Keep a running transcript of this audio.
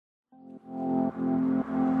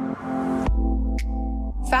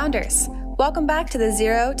Founders, welcome back to the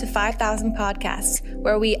 0 to 5,000 podcast,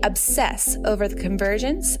 where we obsess over the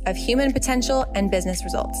convergence of human potential and business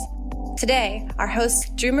results. Today, our hosts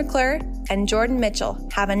Drew McClure and Jordan Mitchell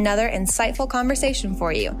have another insightful conversation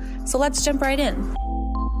for you. So let's jump right in.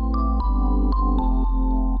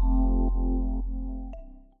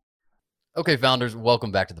 Okay, founders,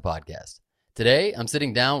 welcome back to the podcast. Today, I'm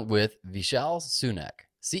sitting down with Vishal Sunak,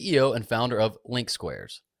 CEO and founder of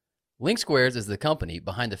LinkSquares. LinkSquares is the company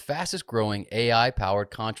behind the fastest growing AI-powered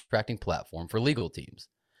contracting platform for legal teams.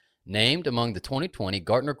 Named among the 2020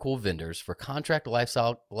 Gartner Cool Vendors for Contract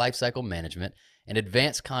Lifecycle Management and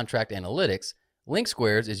Advanced Contract Analytics,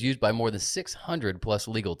 LinkSquares is used by more than 600 plus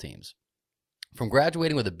legal teams. From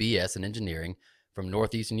graduating with a BS in engineering from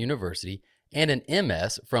Northeastern University and an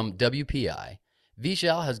MS from WPI,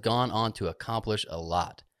 Vishal has gone on to accomplish a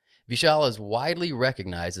lot. Vishal is widely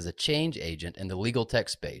recognized as a change agent in the legal tech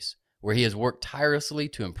space, where he has worked tirelessly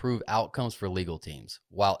to improve outcomes for legal teams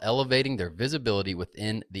while elevating their visibility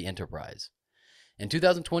within the enterprise. In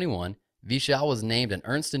 2021, Vishal was named an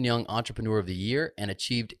Ernst & Young Entrepreneur of the Year and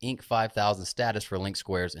achieved Inc. 5000 status for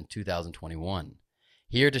LinkSquares in 2021.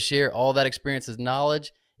 Here to share all that experience and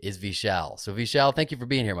knowledge is Vishal. So Vishal, thank you for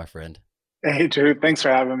being here, my friend. Hey, Drew. Thanks for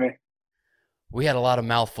having me. We had a lot of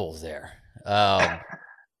mouthfuls there.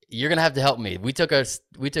 You're going to have to help me. We took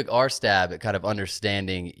our stab at kind of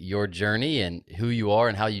understanding your journey and who you are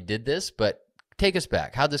and how you did this, but take us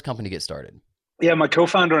back. How did this company get started? Yeah, my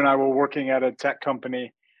co-founder and I were working at a tech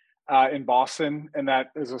company in Boston, and that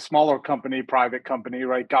is a smaller company, private company,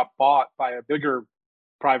 right? Got bought by a bigger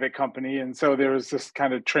private company. And so there was this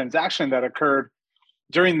kind of transaction that occurred.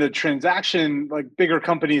 During the transaction, like bigger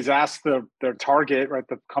companies ask their target, right,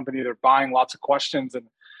 the company they're buying, lots of questions. And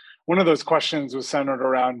one of those questions was centered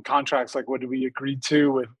around contracts, like what did we agree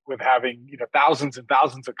to with having thousands and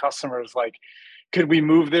thousands of customers? Like, could we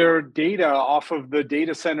move their data off of the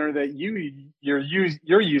data center that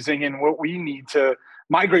you're using, and what we need to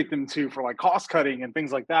migrate them to for like cost cutting and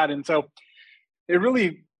things like that? And so it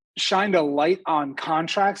really shined a light on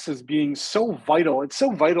contracts as being so vital. It's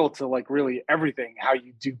so vital to like really everything: how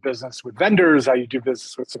you do business with vendors, how you do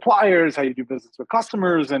business with suppliers, how you do business with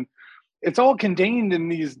customers, and it's all contained in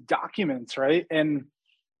these documents, right? And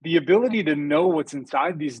the ability to know what's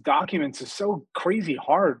inside these documents is so crazy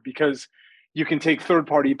hard, because you can take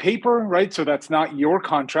third-party paper, right? So that's not your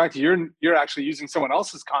contract. You're actually using someone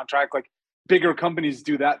else's contract. Like bigger companies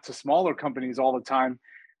do that to smaller companies all the time.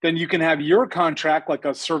 Then you can have your contract, like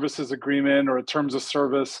a services agreement or a terms of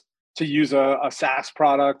service to use a SaaS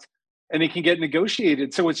product, and it can get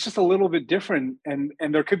negotiated. So it's just a little bit different, and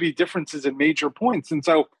there could be differences in major points. And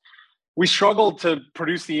so we struggled to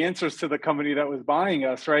produce the answers to the company that was buying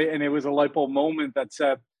us, right? And it was a light bulb moment that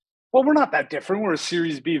said, well, we're not that different. We're a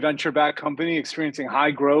Series B venture-backed company experiencing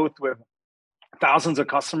high growth with thousands of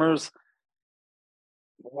customers.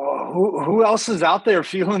 Well, who else is out there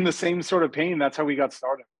feeling the same sort of pain? That's how we got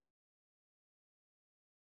started.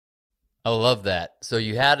 I love that. So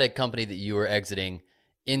you had a company that you were exiting.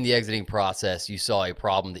 In the exiting process, you saw a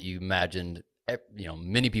problem that you imagined,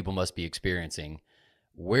 many people must be experiencing.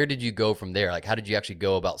 Where did you go from there? Like, how did you actually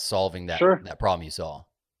go about solving that that problem you saw?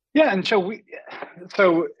 Yeah, and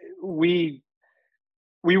so we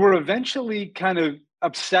were eventually kind of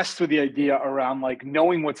obsessed with the idea around like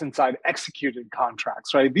knowing what's inside executed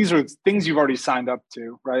contracts, right? These are things you've already signed up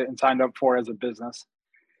to, right, and signed up for as a business.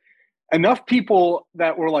 Enough people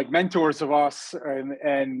that were like mentors of us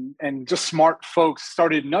and just smart folks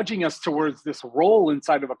started nudging us towards this role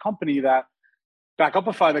inside of a company that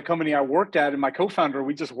Backupify, the company I worked at, and my co-founder,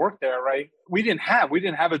 we just worked there, right? We didn't have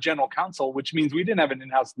a general counsel, which means we didn't have an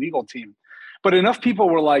in-house legal team. But enough people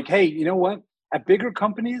were like, hey, you know what? At bigger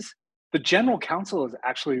companies, the general counsel is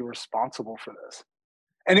actually responsible for this.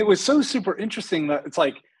 And it was so super interesting that it's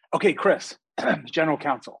like, okay, Chris, general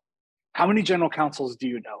counsel, how many general counsels do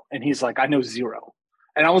you know? And he's like, I know 0.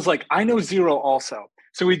 And I was like, I know 0 also.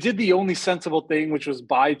 So we did the only sensible thing, which was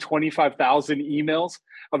buy 25,000 emails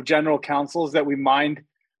of general counsels that we mined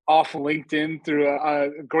off LinkedIn through a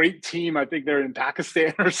great team. I think they're in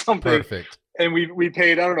Pakistan or something. Perfect. And we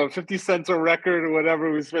paid, I don't know, 50 cents a record or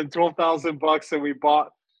whatever. We spent $12,000 and we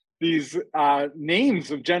bought these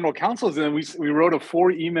names of general counsels. And then we wrote a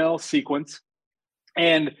 4-email sequence.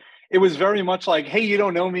 And it was very much like, hey, you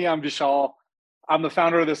don't know me. I'm Vishal. I'm the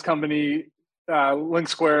founder of this company,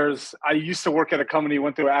 LinkSquares. I used to work at a company,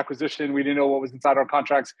 went through an acquisition. We didn't know what was inside our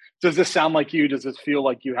contracts. Does this sound like you? Does this feel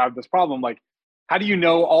like you have this problem? Like, how do you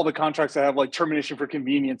know all the contracts that have like termination for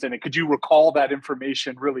convenience in it? Could you recall that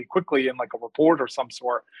information really quickly in like a report or some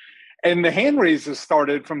sort? And the hand raises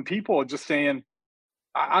started from people just saying,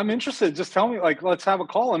 I'm interested. Just tell me, like, let's have a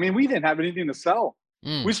call. I mean, we didn't have anything to sell. We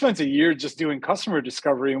Mm, spent a year just doing customer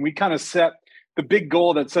discovery, and we kind of set the big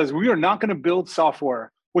goal that says we are not going to build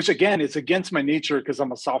software, which again is against my nature because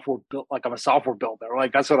I'm a software builder.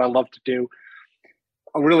 Like that's what I love to do.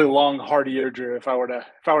 A really long, hard year, Drew. If I were to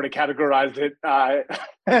categorize it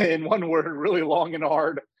in one word, really long and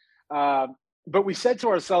hard. Uh, but we said to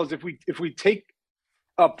ourselves, if we take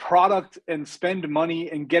a product and spend money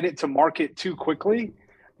and get it to market too quickly,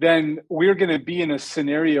 then we're going to be in a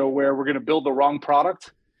scenario where we're going to build the wrong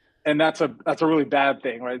product, and that's a really bad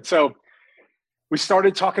thing, right? So we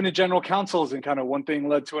started talking to general counsels, and kind of one thing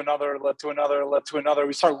led to another, led to another, led to another.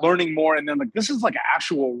 We start learning more, and then like this is like an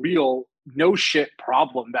actual, real, no shit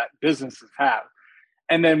problem that businesses have.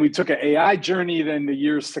 And then we took an AI journey then the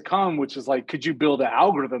years to come, which is like, could you build an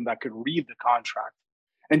algorithm that could read the contract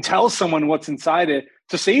and tell someone what's inside it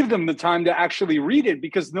to save them the time to actually read it,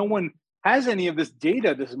 because no one has any of this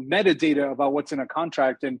data, this metadata about what's in a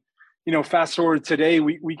contract. And fast forward today,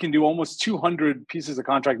 we can do almost 200 pieces of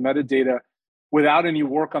contract metadata without any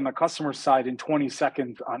work on the customer side in 20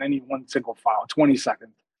 seconds on any one single file, 20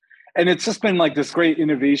 seconds. And it's just been like this great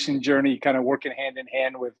innovation journey, kind of working hand in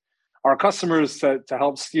hand with our customers to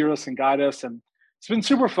help steer us and guide us. And it's been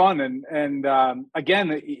super fun. And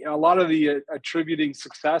again, a lot of the attributing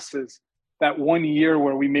success is that 1 year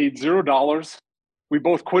where we made $0. We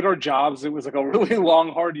both quit our jobs. It was like a really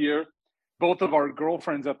long, hard year. Both of our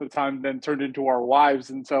girlfriends at the time then turned into our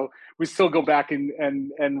wives. And so we still go back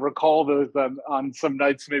and recall those on some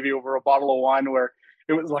nights, maybe over a bottle of wine, where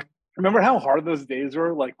it was like, remember how hard those days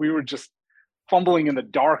were? Like we were just fumbling in the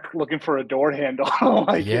dark looking for a door handle.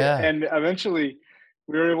 yeah, And eventually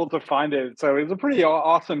we were able to find it. So it was a pretty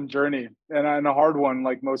awesome journey, and a hard one,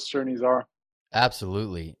 like most journeys are.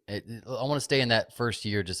 absolutely. I want to stay in that first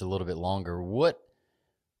year just a little bit longer. What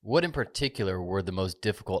in particular were the most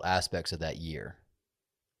difficult aspects of that year?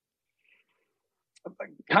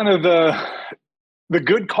 Kind of the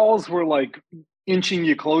good calls were like inching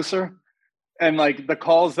you closer, and like the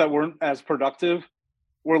calls that weren't as productive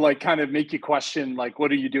were like kind of make you question, like,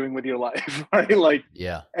 what are you doing with your life? Right? Like,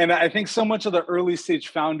 Yeah. and I think so much of the early stage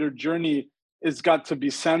founder journey is got to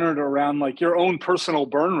be centered around like your own personal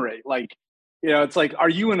burn rate. Like, it's like, are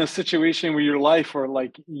you in a situation where your life, or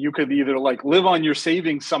like you could either like live on your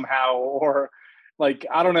savings somehow, or like,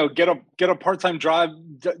 I don't know, get a part-time job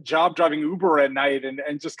driving Uber at night, and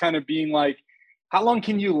just kind of being like, how long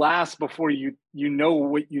can you last before you know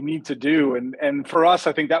what you need to do? And for us,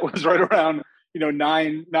 I think that was right around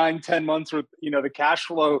 9, 10 months where the cash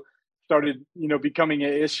flow started becoming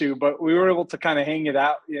an issue. But we were able to kind of hang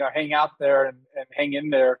out there and hang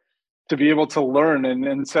in there to be able to learn.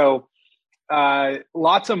 And so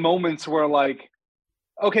lots of moments where like,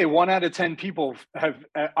 okay, 1 out of 10 people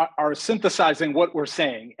are synthesizing what we're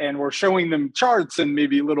saying, and we're showing them charts and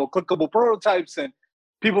maybe little clickable prototypes, and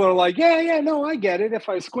people are like, yeah, no, I get it. If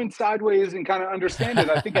I squint sideways and kind of understand it,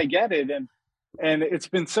 I think I get it. And it's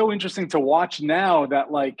been so interesting to watch now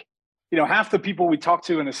that like, half the people we talk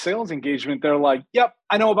to in a sales engagement, they're like, yep,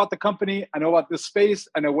 I know about the company, I know about this space,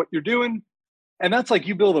 I know what you're doing. And that's like,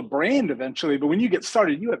 you build a brand eventually, but when you get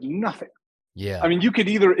started, you have nothing. I Yeah. mean, you could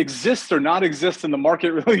either exist or not exist, and the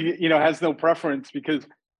market really, has no preference, because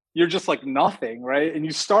you're just like nothing, right? And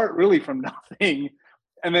you start really from nothing.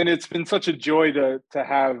 And then it's been such a joy to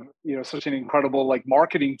have, such an incredible like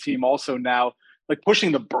marketing team also now, like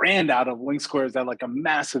pushing the brand out of Link Squares at like a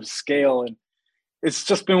massive scale. And it's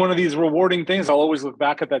just been one of these rewarding things. I'll always look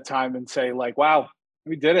back at that time and say like, wow,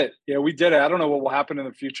 we did it. Yeah, we did it. I don't know what will happen in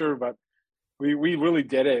the future, but we really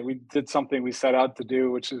did it. We did something we set out to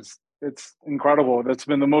do, which is, it's incredible. That's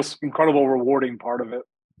been the most incredible rewarding part of it.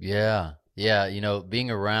 Yeah. Yeah.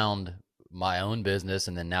 Being around my own business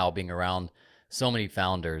and then now being around so many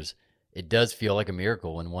founders, it does feel like a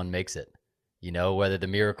miracle when one makes it. Whether the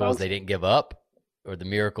miracle was they didn't give up, or the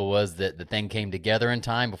miracle was that the thing came together in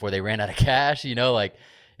time before they ran out of cash, like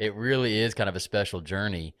it really is kind of a special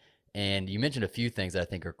journey. And you mentioned a few things that I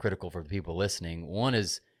think are critical for the people listening. One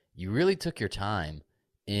is you really took your time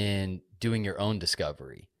in doing your own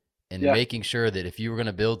discovery and Yeah. making sure that if you were going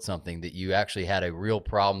to build something, that you actually had a real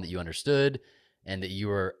problem that you understood and that you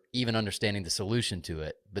were even understanding the solution to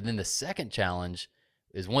it. But then the second challenge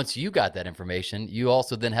is once you got that information, you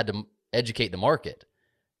also then had to educate the market,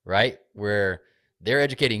 right? Where they're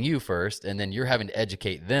educating you first, and then you're having to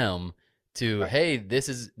educate them to, Right. hey, this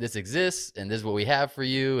exists, and this is what we have for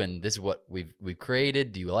you, and this is what we've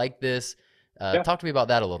created. Do you like this? Yeah. Talk to me about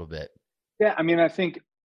that a little bit. Yeah. I mean, I think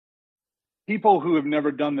people who have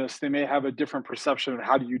never done this, they may have a different perception of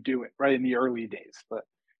how do you do it, right? In the early days, but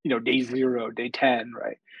day 0, day 10,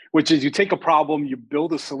 right? which is you take a problem, you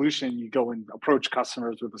build a solution, you go and approach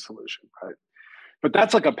customers with a solution, right? But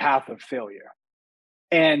that's like a path of failure.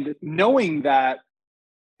 And knowing that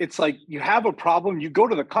it's like you have a problem, you go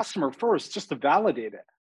to the customer first just to validate it.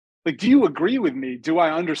 Like, do you agree with me? Do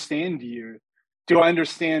I understand you? Do I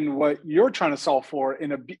understand what you're trying to solve for?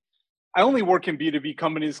 I only work in B2B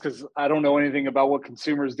companies because I don't know anything about what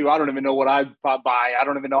consumers do. I don't even know what I buy. I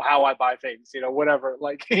don't even know how I buy things, whatever.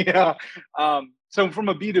 Like, yeah. So from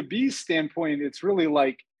a B2B standpoint, it's really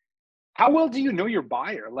like, how well do you know your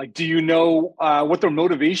buyer? Like, do you know what their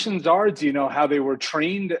motivations are? Do you know how they were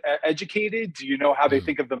trained, educated? Do you know how they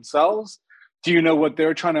think of themselves? Do you know what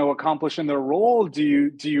they're trying to accomplish in their role? Do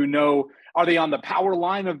you know, are they on the power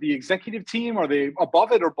line of the executive team? Are they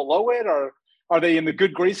above it or below it? Or are they in the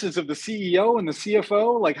good graces of the CEO and the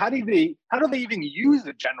CFO? Like, how do they even use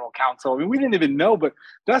a general counsel? I mean, we didn't even know, but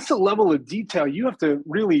that's the level of detail you have to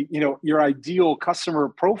really, your ideal customer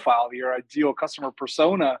profile, your ideal customer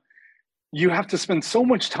persona. You have to spend so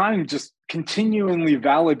much time just continually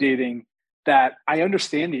validating that I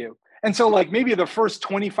understand you. And so like maybe the first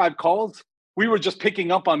 25 calls, we were just picking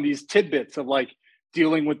up on these tidbits of like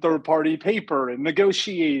dealing with third-party paper and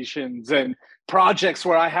negotiations and projects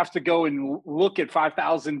where I have to go and look at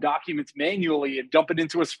 5,000 documents manually and dump it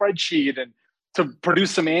into a spreadsheet and to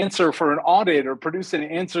produce some answer for an audit or produce an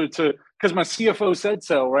answer to, because my CFO said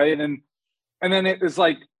so, right? And then it was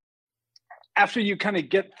like, after you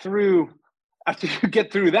get through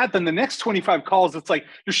that, then the next 25 calls, it's like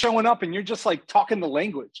you're showing up and you're just like talking the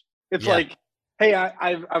language. It's like, hey,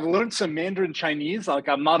 I've learned some Mandarin Chinese. Like,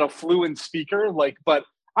 I'm not a fluent speaker, like, but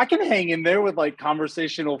I can hang in there with like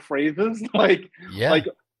conversational phrases, like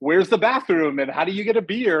where's the bathroom and how do you get a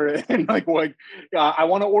beer and I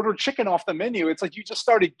want to order chicken off the menu. It's like you just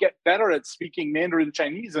start to get better at speaking Mandarin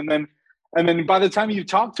Chinese, and then by the time you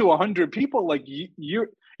talk to 100 people, like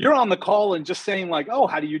you're on the call and just saying like, oh,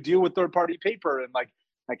 how do you deal with third-party paper? And like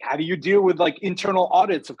how do you deal with like internal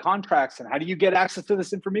audits of contracts? And how do you get access to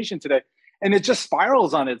this information today? And it just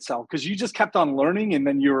spirals on itself because you just kept on learning, and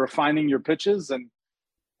then you're refining your pitches. And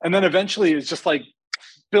then eventually it's just like,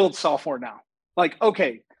 build software now. Like,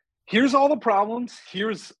 okay, here's all the problems.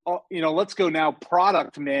 Here's, let's go now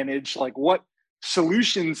product manage, like what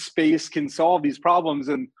solution space can solve these problems.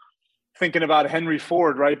 And thinking about Henry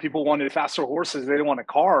Ford, right? People wanted faster horses. They didn't want a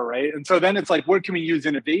car, right? And so then it's like, where can we use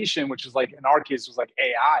innovation? Which is like, in our case, was like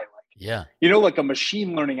AI. Like a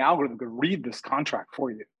machine learning algorithm could read this contract for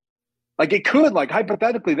you. Like it could, like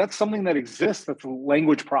hypothetically, that's something that exists. That's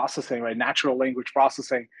language processing, right? Natural language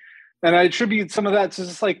processing. And I attribute some of that to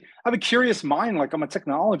just like, I have a curious mind. Like I'm a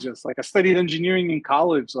technologist. Like I studied engineering in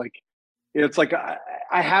college. Like it's like,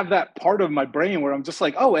 I have that part of my brain where I'm just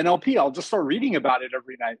like, oh, NLP, I'll just start reading about it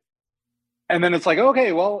every night. And then it's like,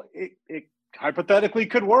 okay, well, it hypothetically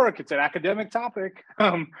could work. It's an academic topic.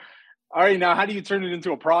 All right, now how do you turn it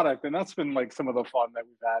into a product? And that's been like some of the fun that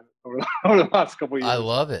we've had over the last couple of years. I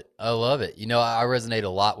love it. I resonate a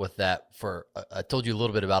lot with that. I told you a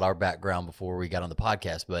little bit about our background before we got on the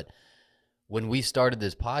podcast, but when we started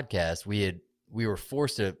this podcast, we were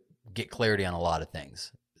forced to get clarity on a lot of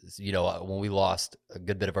things. When we lost a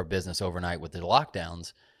good bit of our business overnight with the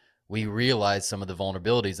lockdowns, we realized some of the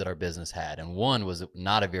vulnerabilities that our business had. And one was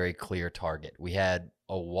not a very clear target. We had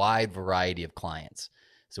a wide variety of clients.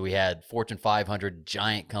 So we had Fortune 500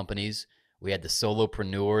 giant companies. We had the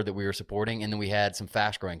solopreneur that we were supporting. And then we had some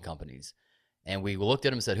fast growing companies. And we looked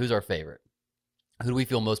at them and said, who's our favorite? Who do we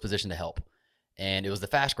feel most positioned to help? And it was the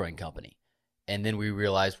fast growing company. And then we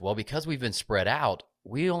realized, well, because we've been spread out,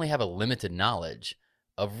 we only have a limited knowledge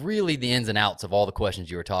of really the ins and outs of all the questions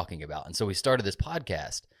you were talking about. And so we started this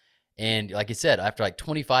podcast. And like you said, after like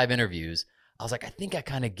 25 interviews, I was like, I think I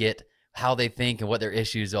kind of get how they think and what their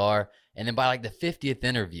issues are. And then by like the 50th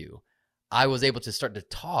interview, I was able to start to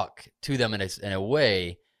talk to them in a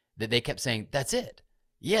way that they kept saying, that's it.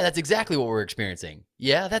 Yeah, that's exactly what we're experiencing.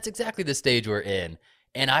 Yeah, that's exactly the stage we're in.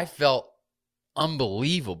 And I felt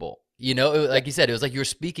unbelievable. Like you said, it was like you were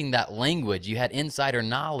speaking that language. You had insider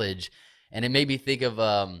knowledge. And it made me think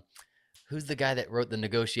of, who's the guy that wrote the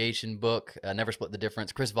negotiation book, Never Split the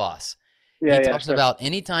Difference? Chris Voss. He talks about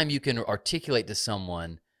anytime you can articulate to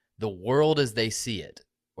someone the world as they see it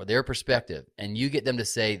or their perspective, and you get them to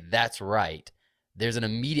say, that's right, there's an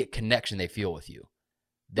immediate connection they feel with you.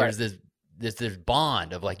 There's this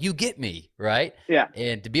bond of like, you get me, right? Yeah.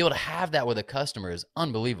 And to be able to have that with a customer is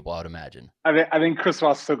unbelievable, I would imagine. I think Chris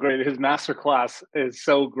Voss is so great. His masterclass is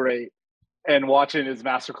so great. And watching his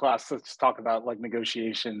masterclass, let's talk about like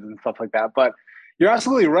negotiations and stuff like that. But you're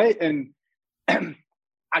absolutely right. And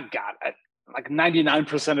I got it. Like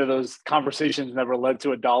 99% of those conversations never led to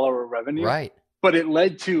 $1 of revenue. Right. but it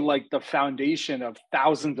led to like the foundation of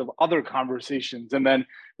thousands of other conversations. And then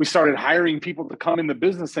we started hiring people to come in the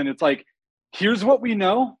business, and it's like, here's what we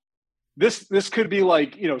know. This could be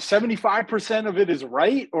like, 75% of it is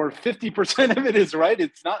right, or 50% of it is right.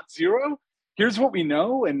 It's not zero. Here's what we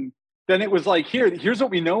know. And then it was like, here's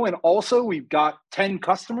what we know. And also we've got 10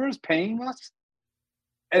 customers paying us.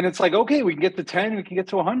 And it's like, okay, we can get to 10, we can get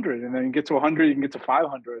to 100, and then you get to 100, you can get to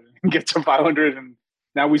 500, and get to 500. And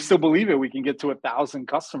now we still believe it. We can get to 1,000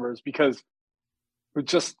 customers because we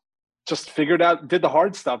just figured out, did the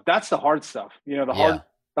hard stuff. That's the hard stuff.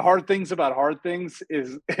 The hard things about hard things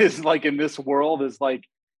is like, in this world, is like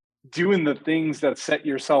doing the things that set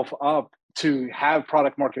yourself up to have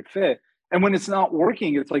product market fit. And when it's not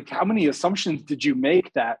working, it's like, how many assumptions did you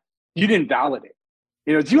make that you didn't validate?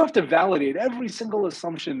 You have to validate every single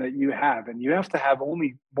assumption that you have, and you have to have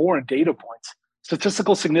only more data points.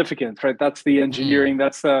 Statistical significance, right? That's the engineering.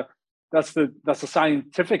 That's the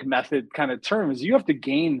scientific method kind of term. Is you have to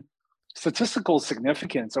gain statistical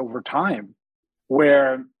significance over time,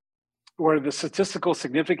 where the statistical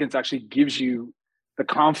significance actually gives you the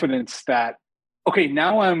confidence that, okay,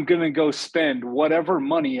 now I'm going to go spend whatever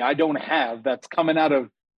money I don't have that's coming out of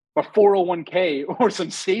a 401k or some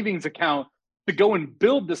savings account to go and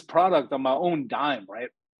build this product on my own dime, right?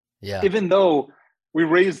 Yeah. Even though we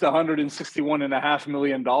raised $161.5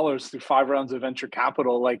 million through 5 rounds of venture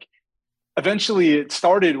capital, like eventually it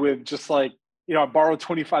started with just like, I borrowed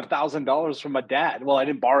 $25,000 from my dad. Well, I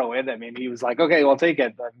didn't borrow it. I mean, he was like, okay, well, take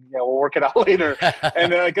it. Then, we'll work it out later.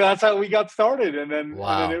 And that's how we got started. And then,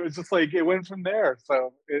 wow. And then it was just like, it went from there.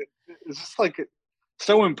 So it's just like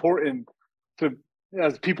so important to,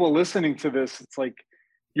 as people listening to this, it's like,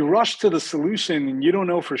 you rush to the solution and you don't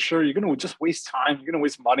know for sure. You're going to just waste time. You're going to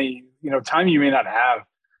waste money, time you may not have.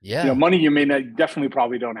 Yeah. Money you may not, definitely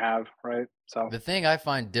probably don't have, right? So the thing I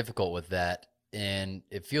find difficult with that, and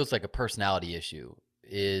it feels like a personality issue,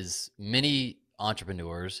 is many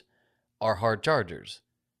entrepreneurs are hard chargers.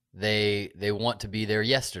 They want to be there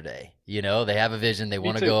yesterday. They have a vision. They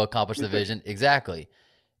want to go accomplish the vision. Exactly.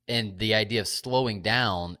 And the idea of slowing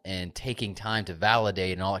down and taking time to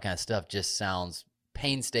validate and all that kind of stuff just sounds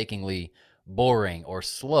painstakingly boring or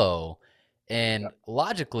slow. And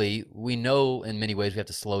logically, we know in many ways we have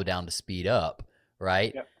to slow down to speed up,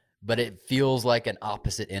 right? Yep. But it feels like an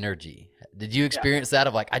opposite energy. Did you experience that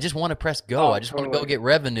of like, I just want to press go. I just want to go get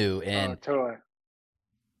revenue. And totally.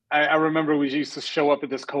 I remember we used to show up at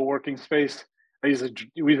this co-working space. We used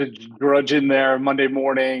to drudge in there Monday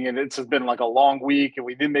morning, and it's been like a long week, and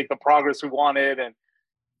we didn't make the progress we wanted. And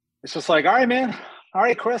it's just like, all right, man. All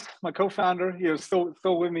right, Chris, my co-founder, still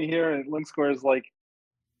with me here at Link Square, is like,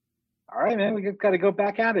 all right, man, we got to go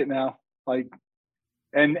back at it now. Like,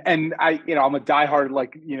 and I, I'm a diehard,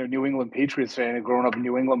 like, New England Patriots fan. I've grown up in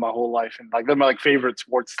New England my whole life, and like they're my favorite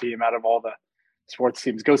sports team out of all the sports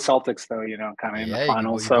teams. Go Celtics, though, kind of in the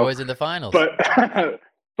finals. So boys in the finals. But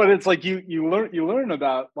but it's like you learn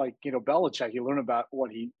about, like, Belichick. You learn about what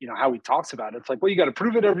he, how he talks about it. It's like, well, you got to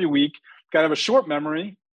prove it every week. Got to have a short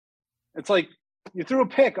memory. It's like, you threw a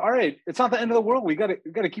pick. All right, it's not the end of the world. We got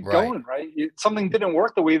to keep going, right? Something didn't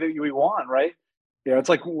work the way that we want, right? It's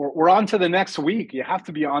like we're on to the next week. You have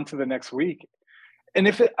to be on to the next week. And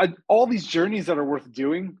if all these journeys that are worth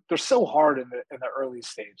doing, they're so hard in the early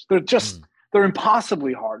stage. They're just they're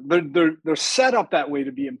impossibly hard. They're set up that way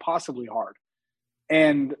to be impossibly hard.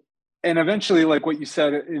 And eventually, like what you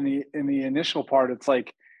said in the initial part, it's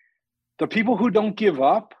like the people who don't give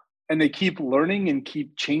up and they keep learning and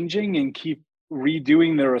keep changing and keep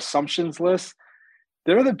redoing their assumptions list,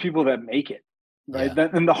 they're the people that make it, right? Yeah.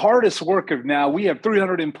 And the hardest work of now, we have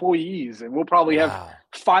 300 employees, and we'll probably have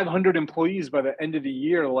 500 employees by the end of the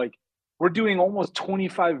year. Like, we're doing almost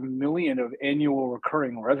 25 million of annual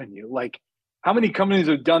recurring revenue. Like, how many companies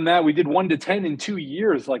have done that? We did 1 to 10 in 2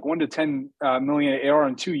 years, like 1 to 10 million ARR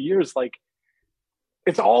in 2 years. Like,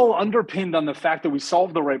 it's all underpinned on the fact that we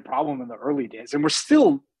solved the right problem in the early days, and we're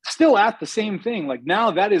still at the same thing. Like,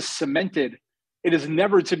 now that is cemented. It is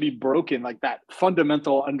never to be broken, like that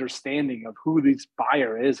fundamental understanding of who this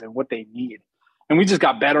buyer is and what they need. And we just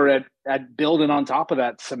got better at building on top of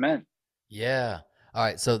that cement. Yeah. All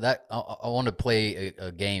right. So that I want to play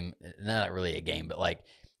a game, not really a game, but like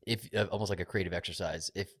almost like a creative exercise.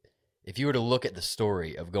 If you were to look at the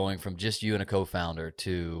story of going from just you and a co-founder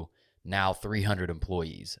to now 300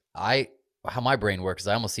 employees, how my brain works is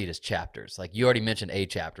I almost see it as chapters. Like, you already mentioned a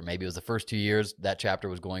chapter. Maybe it was the first 2 years. That chapter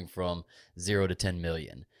was going from 0 to 10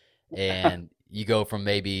 million. And you go from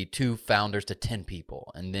maybe 2 founders to 10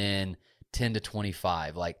 people, and then 10 to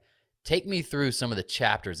 25. Like, take me through some of the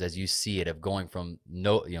chapters as you see it of going from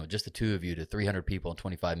just the 2 of you to 300 people and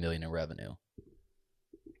 25 million in revenue.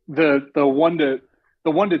 the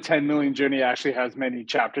 1 to 10 million journey actually has many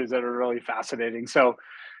chapters that are really fascinating. So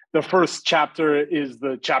the first chapter is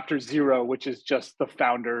the chapter 0, which is just the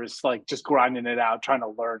founders like just grinding it out, trying to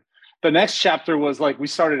learn. The next chapter was like we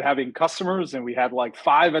started having customers, and we had like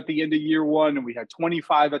 5 at the end of year 1, and we had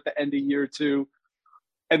 25 at the end of year 2.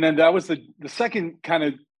 And then that was the second kind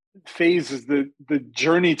of phase, is the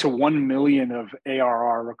journey to 1 million of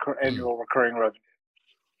ARR, annual recurring revenue.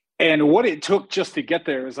 And what it took just to get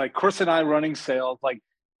there is like Chris and I running sales. Like,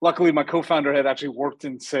 luckily my co-founder had actually worked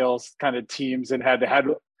in sales kind of teams and had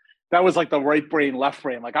that was like the right brain, left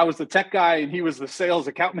brain. Like I was the tech guy and he was the sales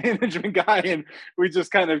account management guy. And we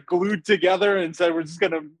just kind of glued together and said, we're just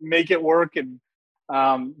going to make it work. And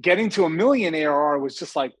getting to 1 million ARR was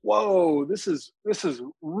just like, whoa, this is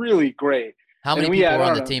really great. How many people were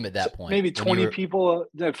on the team at that point? Maybe 20 people,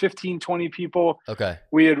 15, 20 people. Okay.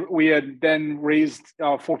 We had then raised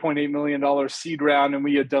 $4.8 million seed round, and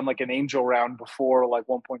we had done like an angel round before, like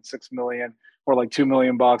 1.6 million or like $2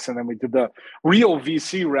 million bucks. And then we did the real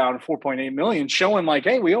VC round, 4.8 million, showing like,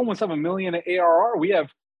 hey, we almost have 1 million at ARR. We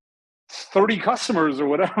have 30 customers or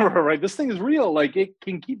whatever, right? This thing is real. Like it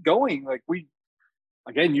can keep going. Like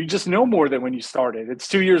again, you just know more than when you started. It's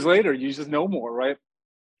 2 years later, you just know more, right?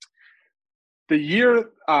 The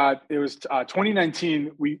year, it was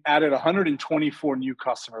 2019, we added 124 new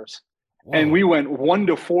customers. Whoa. And we went 1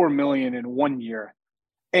 to 4 million in 1 year.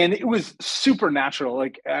 And it was super natural.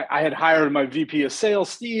 Like I had hired my VP of sales,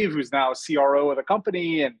 Steve, who's now a CRO of the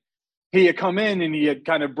company. And he had come in and he had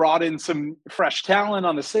kind of brought in some fresh talent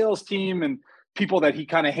on the sales team and people that he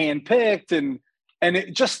kind of handpicked. And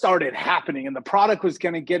it just started happening. And the product was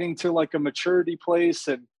kind of getting to like a maturity place.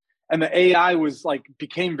 And the AI was like,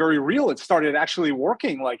 became very real. It started actually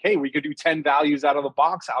working. Like, hey, we could do 10 values out of the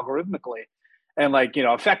box algorithmically. And like,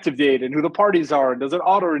 effective date and who the parties are. And does it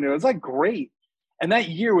auto renew? It's like great. And that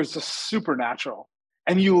year was just super natural.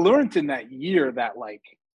 And you learned in that year that like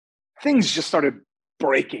things just started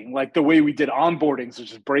breaking. Like the way we did onboardings was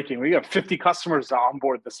just breaking. We got 50 customers to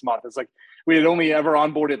onboard this month. It's like we had only ever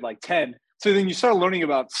onboarded like 10. So then you start learning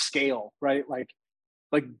about scale, right? Like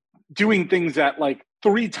doing things at like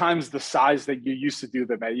 3 times the size that you used to do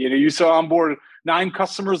them at. You used to onboard 9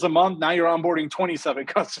 customers a month. Now you're onboarding 27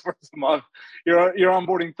 customers a month. You're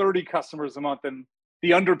onboarding 30 customers a month. And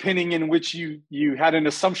the underpinning in which you had an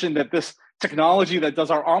assumption that this technology that does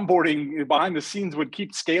our onboarding behind the scenes would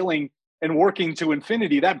keep scaling and working to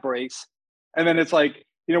infinity, that breaks. And then it's like,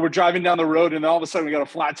 we're driving down the road and all of a sudden we got a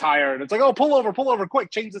flat tire and it's like, oh, pull over quick,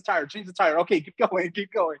 change the tire. Okay, keep going.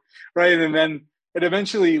 Right. And then it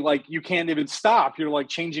eventually, like, you can't even stop. You're like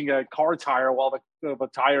changing a car tire while the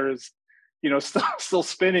tire is, still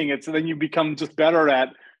spinning. So then you become just better at,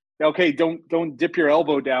 okay, don't dip your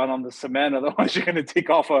elbow down on the cement. Otherwise you're going to take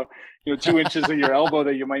off 2 inches of your elbow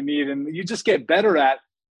that you might need. And you just get better at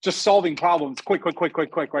just solving problems quick,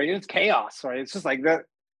 right? And it's chaos, right? It's just like that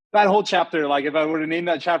whole chapter. Like if I were to name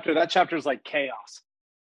that chapter is like chaos,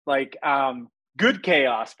 like good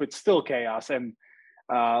chaos, but still chaos. And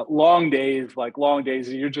long days,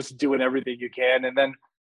 you're just doing everything you can. And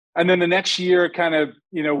then the next year kind of,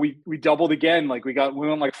 we doubled again. Like we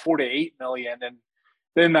went like 4 to 8 million. And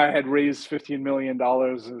then I had raised $15 million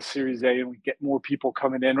in Series A and we get more people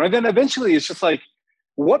coming in. Right. Then eventually it's just like,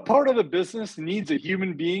 what part of the business needs a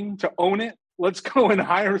human being to own it? Let's go and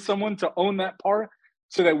hire someone to own that part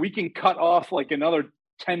so that we can cut off like another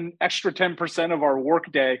 10% of our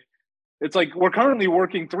workday. It's like we're currently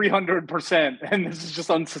working 300%, and this is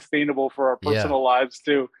just unsustainable for our personal lives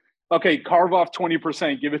too. Okay, carve off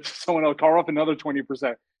 20%, give it to someone else. Carve off another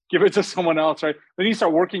 20%, give it to someone else, right? Then you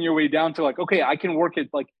start working your way down to like, okay, I can work at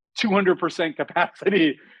like 200%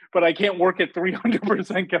 capacity, but I can't work at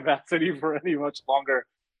 300% capacity for any much longer.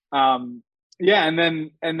 And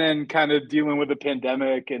then kind of dealing with the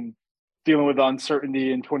pandemic and dealing with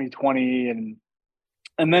uncertainty in 2020,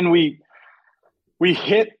 and then we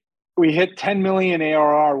hit 10 million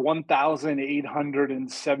ARR,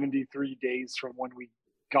 1,873 days from when we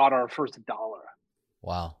got our first dollar.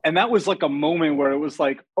 Wow. And that was like a moment where it was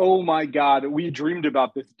like, oh my God, we dreamed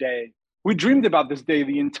about this day. We dreamed about this day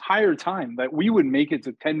the entire time that we would make it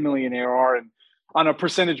to 10 million ARR. And on a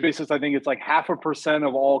percentage basis, I think it's like 0.5%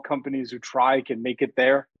 of all companies who try can make it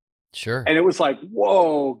there. Sure. And it was like,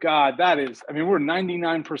 whoa, God, we're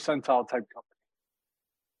 99 percentile type company.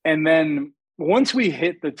 And then once we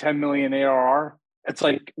hit the 10 million ARR, it's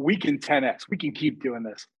like, we can 10X, we can keep doing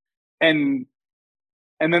this. And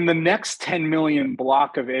then the next 10 million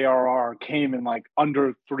block of ARR came in like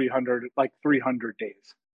under 300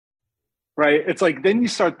 days. Right. It's like, then you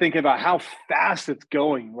start thinking about how fast it's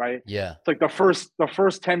going. Right. Yeah. It's like the first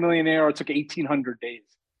 10 million ARR took 1,800 days.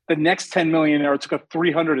 the next 10 million ARR, it took us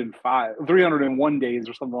 301 days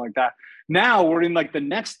or something like that. Now we're in like the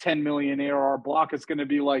next 10 million ARR block. It's going to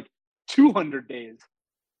be like 200 days.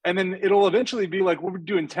 And then it'll eventually be like, we're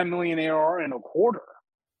doing 10 million ARR in a quarter.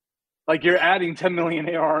 Like you're adding 10 million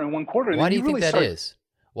ARR in one quarter. And Why do you think that is?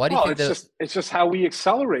 Why do you think that? It's just how we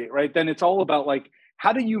accelerate, right? Then it's all about like,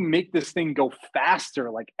 how do you make this thing go faster,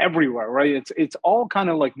 like everywhere, right? It's all kind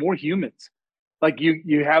of like more humans. Like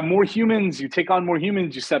you have more humans, you take on more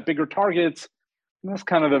humans, you set bigger targets. And that's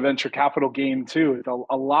kind of the venture capital game too. It's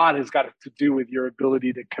a lot has got to do with your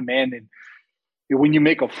ability to command. And when you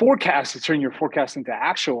make a forecast, you turn your forecast into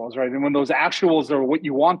actuals, right? And when those actuals are what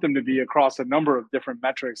you want them to be across a number of different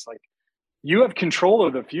metrics, like you have control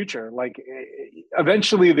of the future. Like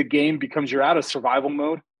eventually the game becomes you're out of survival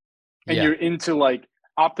mode and you're into like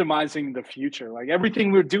optimizing the future. Like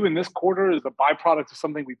everything we're doing this quarter is a byproduct of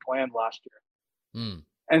something we planned last year.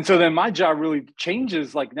 And so then my job really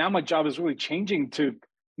changes. Like now my job is really changing to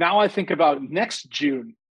now I think about next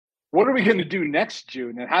June. What are we going to do next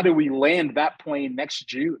June? And how do we land that plane next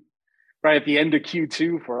June, right? At the end of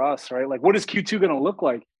Q2 for us, right? Like what is Q2 going to look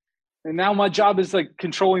like? And now my job is like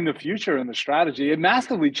controlling the future and the strategy. It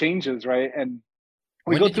massively changes, right? And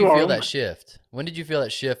when did you feel that shift? When did you feel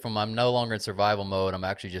that shift from I'm no longer in survival mode, I'm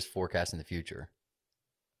actually just forecasting the future?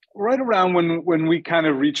 Right around when we kind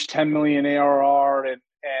of reached 10 million ARR and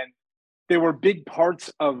there were big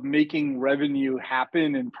parts of making revenue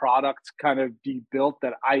happen and product kind of be built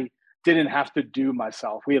that I didn't have to do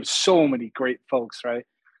myself. We have so many great folks, right?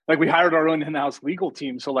 Like we hired our own in-house legal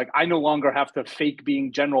team. So like I no longer have to fake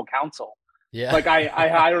being general counsel. Yeah. Like I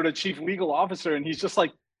hired a chief legal officer and he's just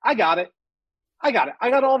like, I got it. I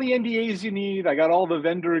got all the NDAs you need. I got all the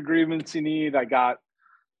vendor agreements you need.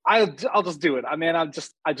 I'll just do it. I mean, I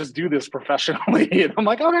just do this professionally. And I'm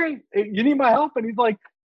like, okay, you need my help? And he's like,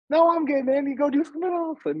 no, I'm good, man. You go do something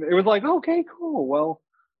else. And it was like, okay, cool. Well,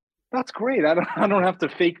 that's great. I don't have to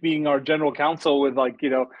fake being our general counsel with like,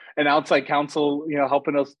 an outside counsel,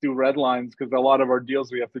 helping us do red lines because a lot of our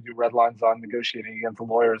deals we have to do red lines on negotiating against the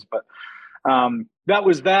lawyers. But that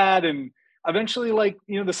was that. And eventually, like,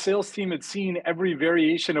 the sales team had seen every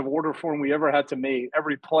variation of order form we ever had to make,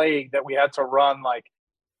 every play that we had to run, like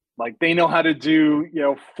they know how to do,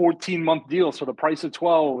 14-month deals for the price of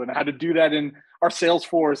 12 and how to do that in our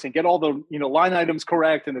Salesforce and get all the, line items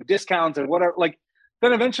correct and the discounts and whatever. Like,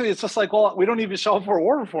 then eventually it's just like, well, we don't even show up for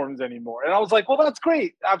order forms anymore. And I was like, well, that's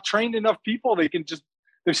great. I've trained enough people. They've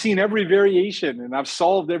seen every variation and I've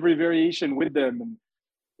solved every variation with them. And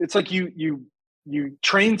it's like you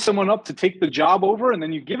train someone up to take the job over and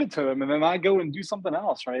then you give it to them and then I go and do something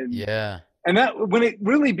else. Right. And that when it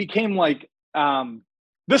really became like,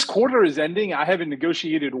 this quarter is ending. I haven't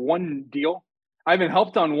negotiated one deal. I haven't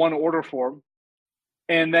helped on one order form.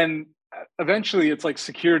 And then eventually it's like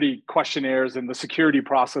security questionnaires and the security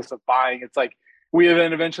process of buying. It's like we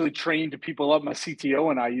then eventually trained people up. My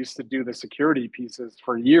CTO and I used to do the security pieces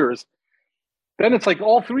for years. Then it's like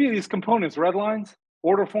all three of these components, red lines,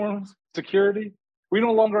 order forms, security, we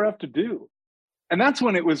no longer have to do. And that's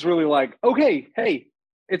when it was really like, okay, hey,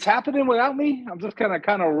 it's happening without me. I'm just gonna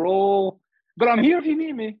kind of roll. But I'm here if you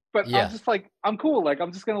need me. But I'm just like, I'm cool. Like,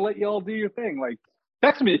 I'm just going to let you all do your thing. Like,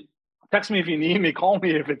 text me if you need me. Call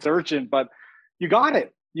me if it's urgent. But you got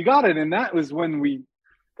it. And that was that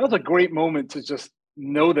was a great moment to just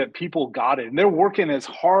know that people got it. And they're working as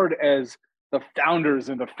hard as the founders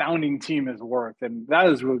and the founding team has worked. And that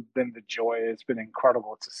has really been the joy. It's been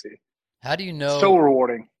incredible to see. How do you know? So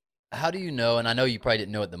rewarding. How do you know? And I know you probably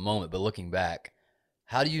didn't know at the moment, but looking back,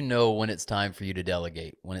 how do you know when it's time for you to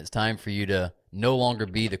delegate, when it's time for you to no longer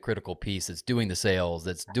be the critical piece that's doing the sales,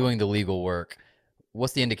 that's doing the legal work?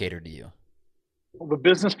 What's the indicator to you? Well, the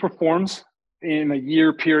business performs in a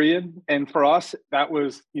year period. And for us, that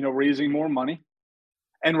was, raising more money.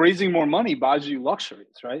 And raising more money buys you luxuries,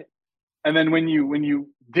 right? And then when you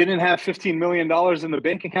didn't have $15 million in the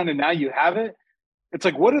bank account and now you have it, it's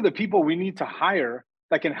like, what are the people we need to hire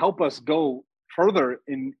that can help us go further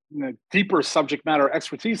in a deeper subject matter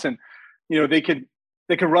expertise? And they could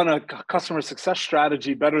run a customer success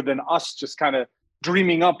strategy better than us just kind of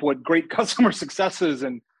dreaming up what great customer success is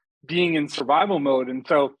and being in survival mode. And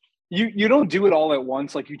so you don't do it all at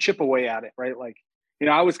once. Like you chip away at it, right? Like,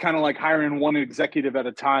 I was kind of like hiring one executive at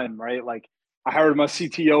a time, right? Like I hired my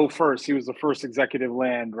CTO first. He was the first executive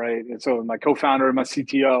land, right? And so my co-founder and my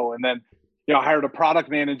CTO, and then I hired a product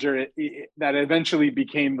manager that eventually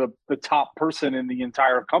became the top person in the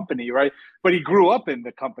entire company, right? But he grew up in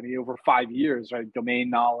the company over 5 years, right? Domain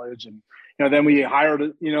knowledge. And, then we hired, a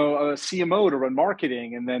CMO to run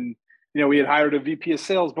marketing. And then, we had hired a VP of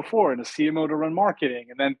sales before and a CMO to run marketing.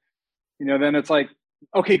 And then, then it's like,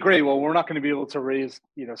 okay, great. Well, we're not going to be able to raise,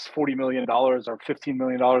 $40 million or $15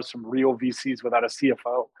 million from real VCs without a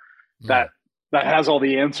CFO that Mm, that has all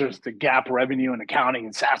the answers to gap revenue and accounting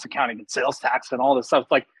and SaaS accounting and sales tax and all this stuff.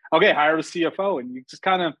 It's like, okay, hire a CFO and you just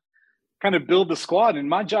kind of build the squad. And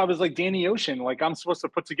my job is like Danny Ocean. Like I'm supposed to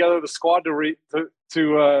put together the squad to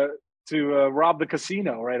rob the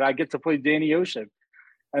casino, right? I get to play Danny Ocean,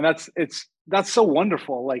 and that's so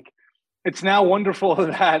wonderful. Like it's now wonderful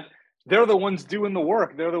that they're the ones doing the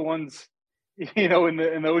work. They're the ones, in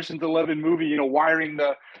the Ocean's 11 movie, wiring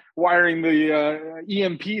the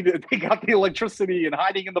EMP that they got the electricity and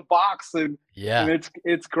hiding in the box, and yeah,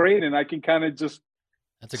 it's great. And I can kind of just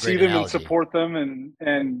that's a see great them and analogy. support them.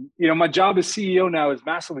 And my job as CEO now has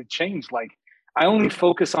massively changed. Like I only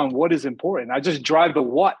focus on what is important. I just drive the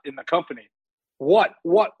what in the company. What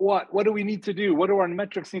do we need to do? What do our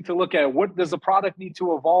metrics need to look at? What does the product need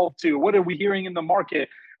to evolve to? What are we hearing in the market?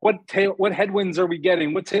 What headwinds are we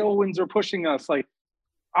getting? What tailwinds are pushing us? Like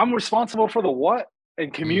I'm responsible for the what and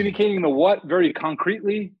Mm, communicating the what very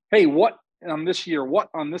concretely. Hey, what on this year? What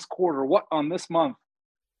on this quarter? What on this month?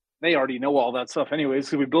 They already know all that stuff anyways,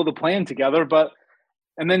 so we build a plan together,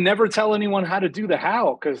 and then never tell anyone how to do the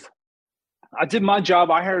how, because I did my job.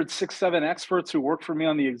 I hired 6 7 experts who worked for me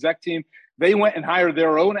on the exec team. They went and hired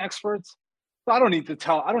their own experts. So I don't need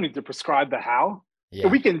to prescribe the how. yeah,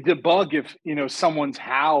 We can debug if someone's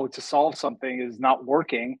how to solve something is not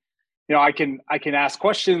working. I can ask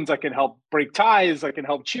questions, I can help break ties, I can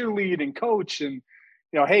help cheerlead and coach, and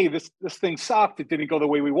hey, this thing sucked, it didn't go the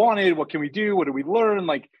way we wanted, what can we do, what do we learn?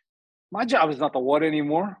 Like my job is not the what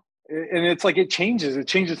anymore. And it's like it changes. It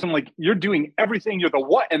changes from like you're doing everything, you're the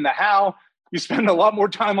what and the how. You spend a lot more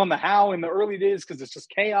time on the how in the early days because it's just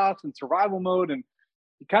chaos and survival mode. And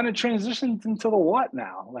you kind of transitioned into the what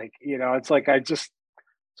now. Like, it's like I just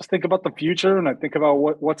think about the future and I think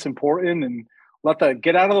about what's important and let that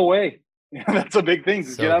get out of the way. That's a big thing.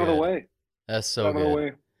 Just get so out of the good. way. That's Get so out of the good.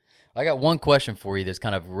 way. I got one question for you that's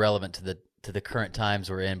kind of relevant to the current times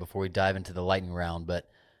we're in before we dive into the lightning round, but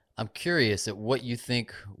I'm curious at what you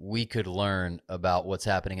think we could learn about what's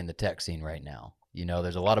happening in the tech scene right now.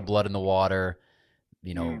 There's a lot of blood in the water.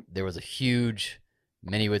 Mm, There was a huge,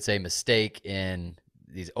 many would say, mistake in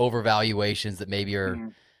these overvaluations that maybe are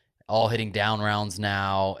mm, all hitting down rounds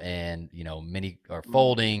now, and many are mm.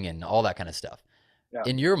 folding and all that kind of stuff. Yeah.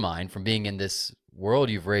 In your mind, from being in this world,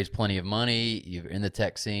 you've raised plenty of money, you're in the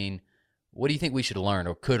tech scene. What do you think we should learn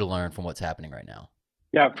or could learn from what's happening right now?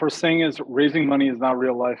 Yeah, first thing is raising money is not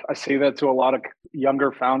real life. I say that to a lot of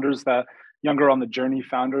younger on the journey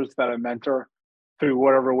founders that I mentor through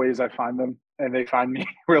whatever ways I find them and they find me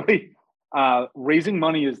really. Raising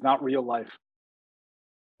money is not real life.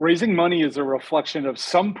 Raising money is a reflection of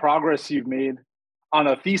some progress you've made on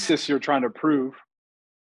a thesis you're trying to prove,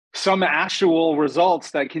 some actual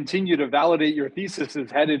results that continue to validate your thesis is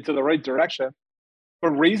headed to the right direction. But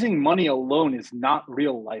raising money alone is not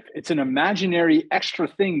real life. It's an imaginary extra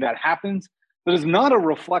thing that happens that is not a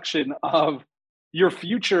reflection of your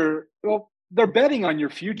future. Well, they're betting on your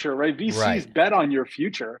future, right? Right. VCs bet on your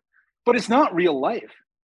future, but it's not real life.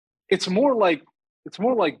 It's more like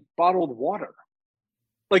bottled water.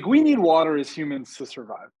 Like we need water as humans to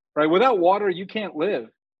survive, right? Without water, you can't live.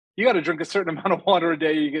 You got to drink a certain amount of water a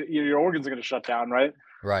day. Your organs are going to shut down, right?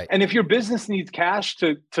 Right. And if your business needs cash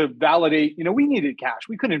to validate, we needed cash.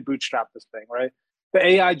 We couldn't bootstrap this thing, right? The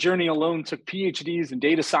AI journey alone took PhDs and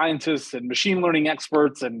data scientists and machine learning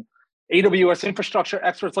experts and AWS infrastructure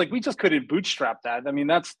experts. Like we just couldn't bootstrap that. I mean,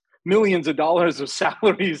 that's millions of dollars of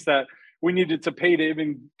salaries that we needed to pay to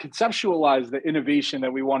even conceptualize the innovation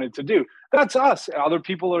that we wanted to do. That's us. Other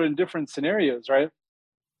people are in different scenarios, right?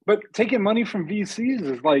 But taking money from VCs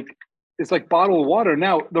is like it's like bottled water.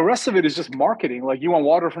 Now the rest of it is just marketing. Like you want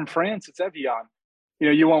water from France, it's Evian.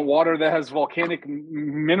 You want water that has volcanic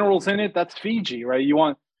minerals in it, that's Fiji, right? You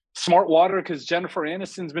want smart water because Jennifer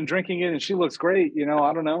Aniston's been drinking it and she looks great. I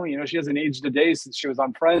don't know. She hasn't aged a day since she was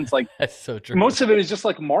on Friends. Like That's so true. most of it is just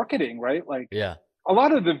like marketing, right? Like Yeah. a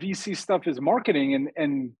lot of the VC stuff is marketing,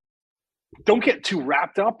 and don't get too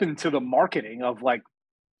wrapped up into the marketing of like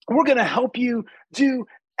we're going to help you do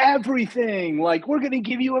everything. Like we're going to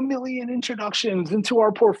give you 1 million introductions into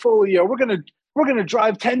our portfolio. We're going to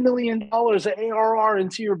drive $10 million of ARR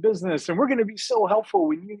into your business, and we're going to be so helpful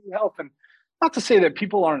when you need help. And not to say that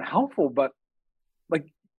people aren't helpful, but like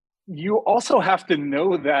you also have to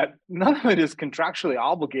know that none of it is contractually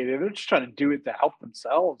obligated. They're just trying to do it to help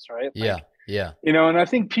themselves, right? Like, Yeah. Yeah. and I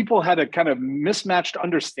think people had a kind of mismatched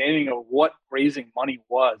understanding of what raising money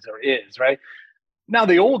was or is, right? Now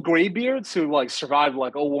the old graybeards who like survived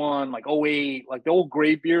like '01, like '08, like the old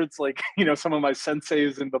graybeards, like some of my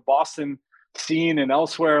senseis in the Boston seen and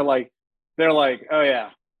elsewhere, like they're like, oh yeah,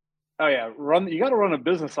 you got to run a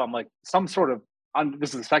business on like some sort of,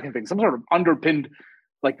 this is the second thing, some sort of underpinned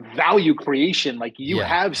like value creation. Like you Yeah.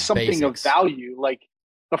 have something of Basics. value, like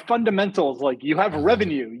the fundamentals, like you have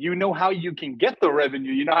revenue, you know how you can get the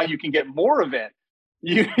revenue, you know how you can get more of it.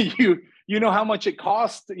 You know how much it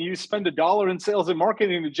costs. You spend $1 in sales and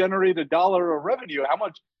marketing to generate $1 of revenue. How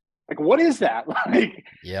much, like, what is that? Like,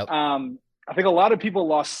 Yep. I think a lot of people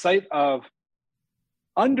lost sight of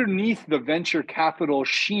underneath the venture capital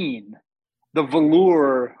sheen, the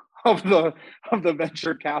velour of the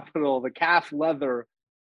venture capital, the calf leather,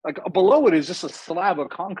 like below it is just a slab of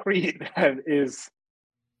concrete that is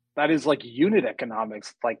like unit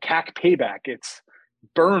economics, like CAC payback. It's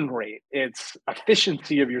burn rate. It's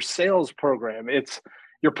efficiency of your sales program. It's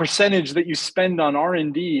your percentage that you spend on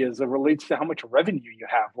R&D as it relates to how much revenue you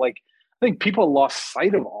have. Like, I think people lost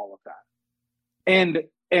sight of all of that. And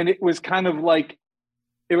it was kind of like,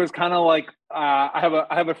 I have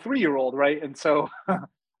a 3-year-old, right? And so I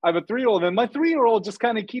have a 3-year-old, and my 3-year-old just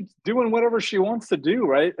kind of keeps doing whatever she wants to do,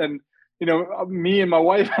 right? And me and my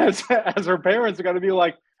wife as her parents are got to be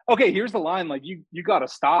like, okay, here's the line. Like you got to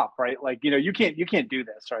stop, right? Like, you can't do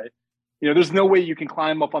this, right? There's no way you can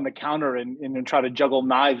climb up on the counter and try to juggle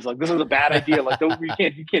knives. Like, this is a bad idea. Like,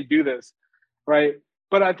 you can't do this, right?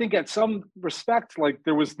 But I think at some respect, like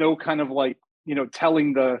there was no kind of like,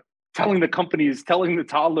 telling the companies, telling the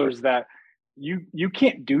toddlers that you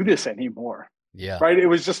can't do this anymore. Yeah. Right. It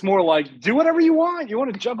was just more like, do whatever you want. You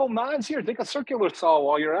want to juggle knives? Here, take a circular saw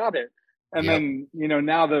while you're at it. And then,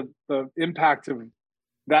 now the impact of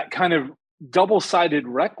that kind of double-sided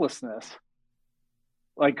recklessness,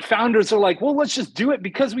 like founders are like, well, let's just do it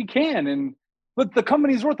because we can. And look, the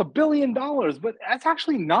company's worth $1 billion, but that's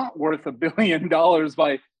actually not worth $1 billion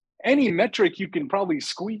by any metric you can probably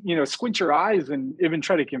squint your eyes and even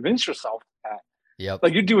try to convince yourself that. Yep.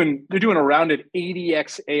 Like you're doing around at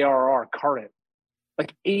 80x ARR current,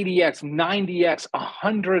 like 80x, 90x,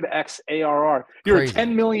 100x ARR. You're Crazy. a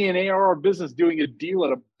 10 million ARR business doing a deal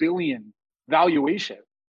at $1 billion valuation.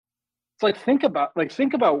 It's like, think about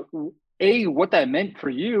what that meant for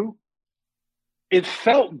you. It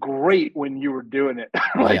felt great when you were doing it.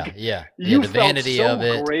 Like, yeah. You the felt vanity so of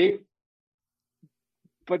it. great.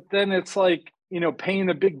 But then it's like, paying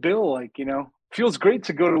a big bill, like, feels great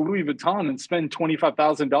to go to Louis Vuitton and spend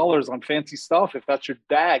 $25,000 on fancy stuff if that's your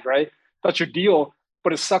bag, right? That's your deal.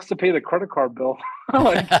 But it sucks to pay the credit card bill.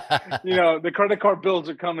 Like, the credit card bills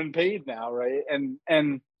are coming paid now, right?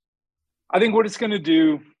 And I think what it's going to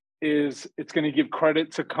do is it's going to give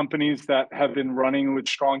credit to companies that have been running with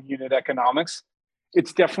strong unit economics.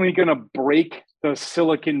 It's definitely going to break the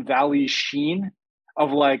Silicon Valley sheen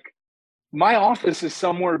of like, my office is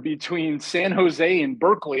somewhere between San Jose and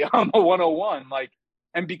Berkeley on the 101. Like,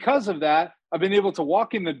 and because of that, I've been able to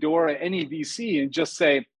walk in the door at any VC and just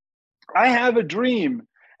say, I have a dream.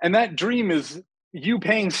 And that dream is you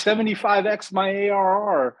paying 75x my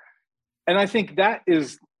ARR. And I think that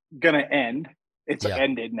is going to end. It's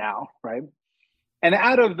ended now, right? And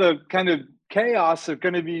out of the kind of chaos are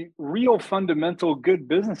going to be real fundamental good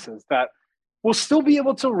businesses that will still be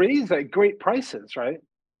able to raise at great prices, right?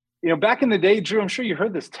 Back in the day, Drew, I'm sure you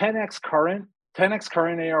heard this, 10x current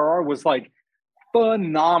ARR was like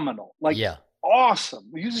phenomenal, like awesome.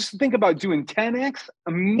 You just think about doing 10x,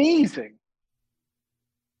 amazing.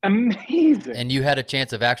 And you had a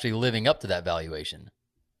chance of actually living up to that valuation.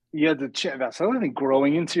 You had the chance, that's another thing,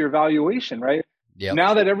 growing into your valuation, right? Yep.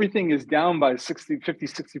 Now that everything is down by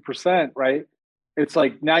 60%, right? It's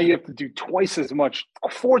like now you have to do twice as much,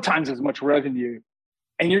 4 times as much revenue.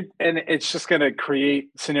 And it's just going to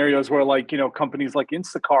create scenarios where, like, companies like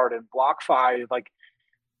Instacart and BlockFi, like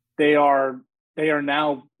they are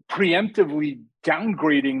now preemptively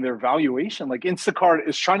downgrading their valuation. Like Instacart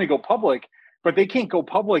is trying to go public, but they can't go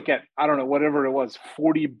public at, I don't know, whatever it was,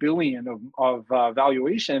 40 billion of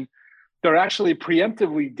valuation. They're actually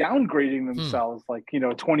preemptively downgrading themselves, like,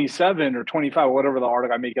 27 or 25, whatever the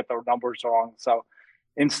article, I may get the numbers wrong. So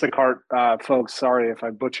Instacart folks, sorry if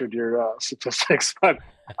I butchered your statistics, but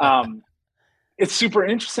it's super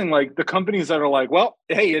interesting. Like the companies that are like, well,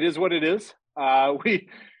 hey, it is what it is.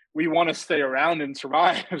 We want to stay around and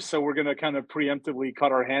survive. So we're going to kind of preemptively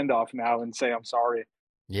cut our hand off now and say, I'm sorry.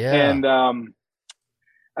 Yeah. And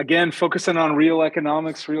again, focusing on real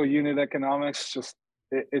economics, real unit economics, just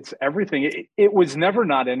it's everything. It was never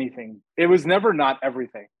not anything. It was never not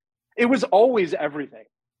everything. It was always everything.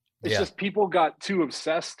 It's just people got too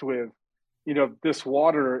obsessed with, this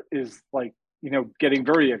water is like, getting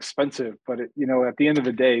very expensive. But, at the end of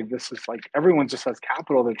the day, this is like everyone just has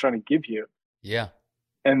capital they're trying to give you. Yeah.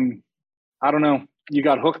 And I don't know. you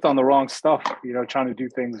got hooked on the wrong stuff, trying to do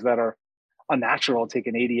things that are unnatural,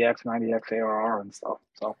 taking 80x, 90x ARR and stuff.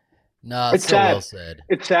 So No, it's so sad. well said.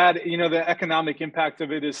 It's sad. The economic impact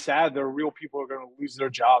of it is sad. There are real people who are going to lose their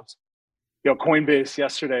jobs. Coinbase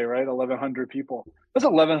yesterday, right? 1,100 people. That's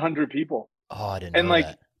 1,100 people. Oh, I didn't And know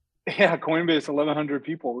that. yeah, Coinbase, 1,100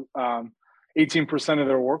 people, 18% of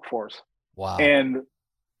their workforce. Wow. And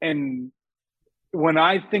when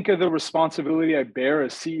I think of the responsibility I bear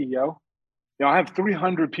as CEO, I have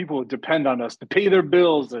 300 people who depend on us to pay their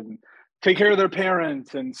bills and take care of their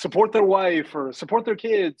parents and support their wife or support their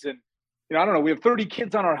kids. And, I don't know, we have 30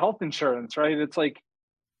 kids on our health insurance, right? It's like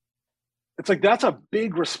that's a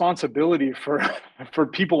big responsibility for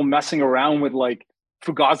people messing around with like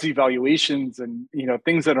Fugazi valuations and,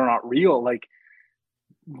 things that are not real. Like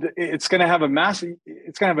it's going to have a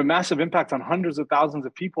massive impact on hundreds of thousands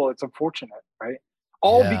of people. It's unfortunate, right?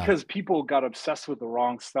 All because people got obsessed with the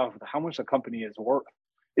wrong stuff. How much a company is worth.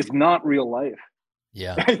 It's not real life.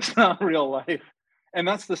 Yeah. It's not real life. And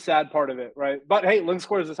that's the sad part of it, right? But hey,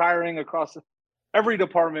 LinkSquares is hiring across every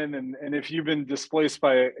department. And if you've been displaced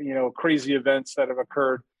by, crazy events that have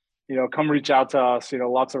occurred, come reach out to us.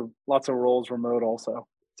 Lots of roles remote also.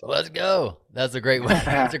 So. Let's go. That's a great way.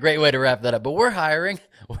 That's a great way to wrap that up. But we're hiring.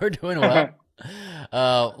 We're doing well.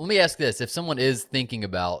 Let me ask this. If someone is thinking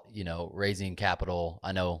about, raising capital,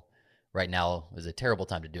 I know right now is a terrible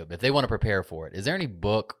time to do it, but if they want to prepare for it, is there any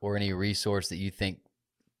book or any resource that you think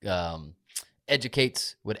would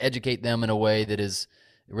educate them in a way that is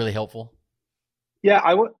really helpful? Yeah,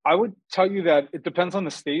 I would tell you that it depends on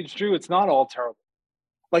the stage, Drew. It's not all terrible.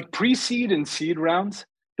 Like pre-seed and seed rounds,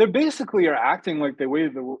 they basically are acting like the way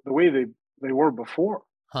they were before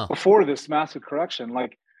this massive correction.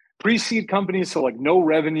 Like pre-seed companies, so like no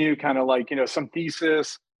revenue, kind of like, some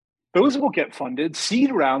thesis, those will get funded.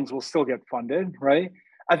 Seed rounds will still get funded, right?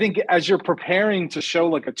 I think as you're preparing to show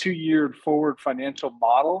like a 2-year forward financial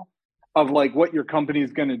model of like what your company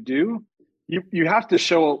is going to do, you have to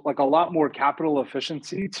show like a lot more capital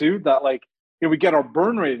efficiency too, that like, we get our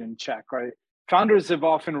burn rate in check, right? Founders have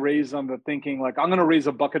often raised on the thinking like, I'm going to raise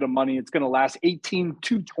a bucket of money. It's going to last 18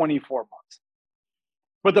 to 24 months.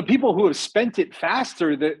 But the people who have spent it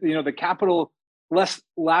faster, the capital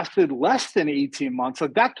lasted less than 18 months.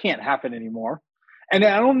 Like that can't happen anymore. And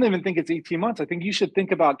I don't even think it's 18 months. I think you should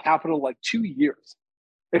think about capital like 2 years.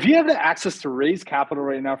 If you have the access to raise capital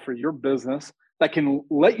right now for your business that can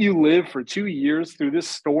let you live for 2 years through this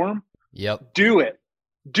storm, do it.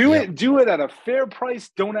 Do it at a fair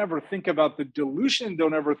price. Don't ever think about the dilution.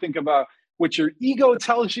 Don't ever think about what your ego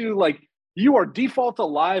tells you. Like you are default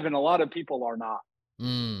alive and a lot of people are not.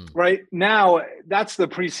 Right now, that's the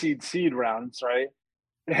pre-seed seed rounds, right?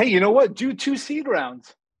 Hey, you know what? Do 2 seed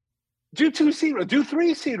rounds. Do 3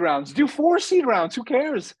 seed rounds. Do 4 seed rounds. Who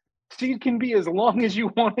cares? Seed can be as long as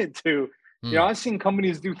you want it to. I've seen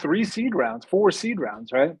companies do 3 seed rounds, 4 seed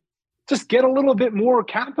rounds, right? Just get a little bit more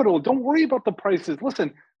capital. Don't worry about the prices.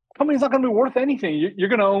 Listen, company's not going to be worth anything. You're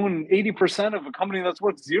going to own 80% of a company that's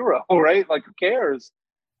worth 0, right? Like, who cares?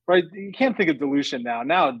 Right? You can't think of dilution now.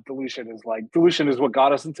 Now dilution is what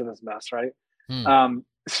got us into this mess, right?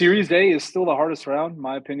 Series A is still the hardest round, in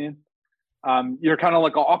my opinion. You're kind of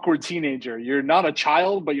like an awkward teenager. You're not a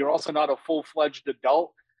child, but you're also not a full-fledged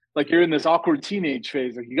adult. Like you're in this awkward teenage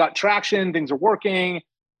phase. Like you got traction, things are working,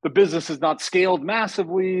 the business is not scaled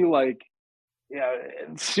massively. Like,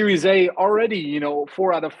 Series A already,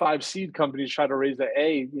 4 out of 5 seed companies try to raise the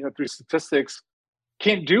A, through statistics.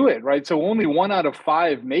 Can't do it, right? So only 1 out of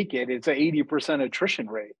 5 make it. It's an 80% attrition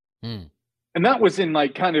rate. And that was in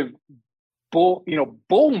like kind of bull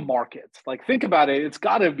markets. Like think about it. It's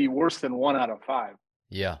got to be worse than 1 out of 5.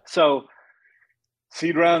 Yeah. So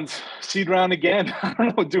seed round again. I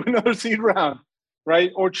don't know, do another seed round,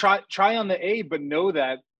 right? Or try on the A, but know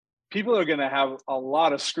that people are going to have a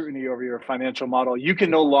lot of scrutiny over your financial model. You can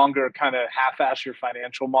no longer kind of half-ass your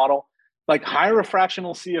financial model. Like hire a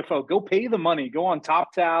fractional CFO, go pay the money, go on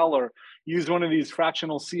TopTal or use one of these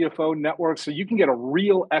fractional CFO networks so you can get a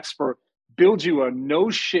real expert, build you a no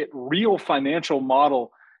shit real financial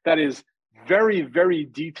model that is very, very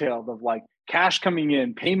detailed of like cash coming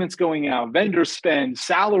in, payments going out, vendor spend,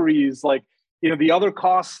 salaries, like, the other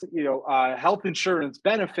costs, health insurance,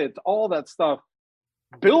 benefits, all that stuff.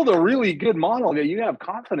 Build a really good model that you have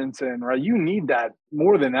confidence in, right? You need that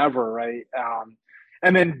more than ever, right?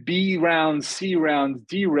 And then B rounds, C rounds,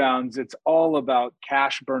 D rounds, it's all about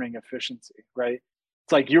cash burning efficiency, right?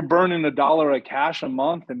 It's like you're burning $1 of cash a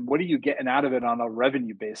month, and what are you getting out of it on a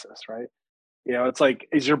revenue basis, right? It's like,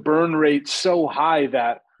 is your burn rate so high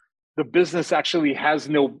that the business actually has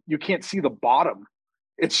you can't see the bottom.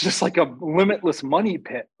 It's just like a limitless money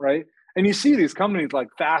pit, right? And you see these companies like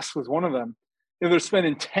Fast was one of them. They're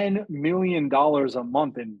spending $10 million a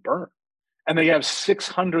month in burn, and they have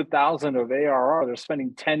 600,000 of ARR. They're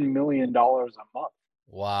spending $10 million a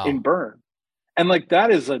month in burn. And like, that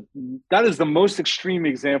is the most extreme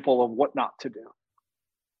example of what not to do.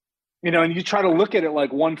 And you try to look at it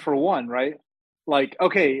like one for one, right? Like,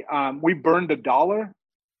 okay, we burned $1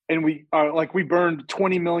 and we burned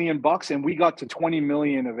 20 million bucks and we got to 20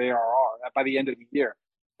 million of ARR by the end of the year.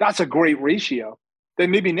 That's a great ratio. Then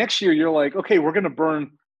maybe next year you're like, okay, we're going to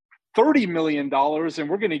burn $30 million and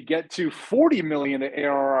we're going to get to 40 million of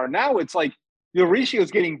ARR. Now it's like the ratio is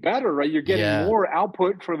getting better, right? You're getting more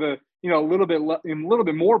output for the, a little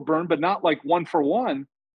bit more burn, but not like one for one.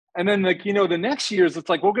 And then like, the next year's, it's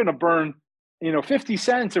like, we're going to burn, 50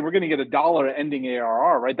 cents and we're going to get $1 ending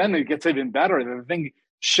ARR, right? Then it gets even better. The thing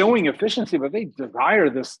showing efficiency, but they desire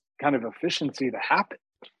this kind of efficiency to happen.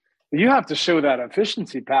 You have to show that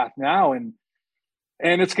efficiency path now. And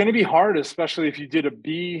it's going to be hard, especially if you did a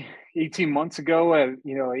B 18 months ago at,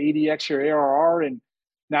 80x your ARR. And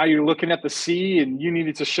now you're looking at the C and you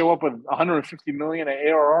needed to show up with 150 million of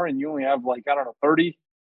ARR and you only have 30.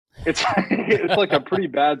 It's like a pretty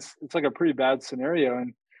bad scenario.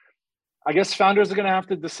 And I guess founders are going to have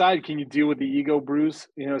to decide, can you deal with the ego bruise,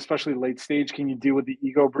 especially late stage? Can you deal with the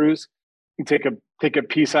ego bruise? You take a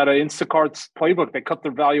piece out of Instacart's playbook. They cut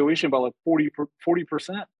their valuation by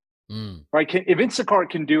 40%. Right? If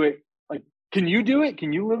Instacart can do it, can you do it?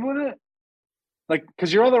 Can you live with it?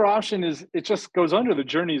 Because your other option is it just goes under. The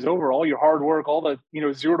journey's over. All your hard work, all the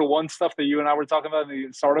 0 to 1 stuff that you and I were talking about at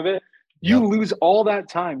the start of it, you lose all that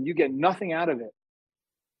time. You get nothing out of it.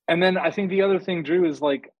 And then I think the other thing, Drew, is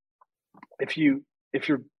if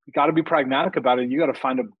you're got to be pragmatic about it, you got to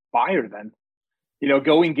find a buyer. Then,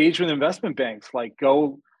 go engage with investment banks.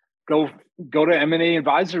 Go to M&A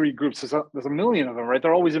advisory groups. There's a million of them, right?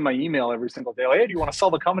 They're always in my email every single day. Like, hey, do you want to sell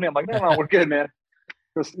the company? I'm like, no, we're good, man.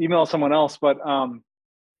 Just email someone else. But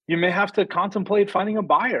you may have to contemplate finding a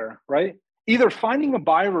buyer, right? Either finding a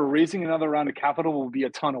buyer or raising another round of capital will be a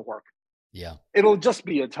ton of work. Yeah. It'll just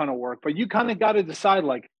be a ton of work. But you kind of got to decide,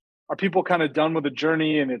 are people kind of done with the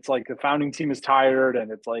journey? And it's like the founding team is tired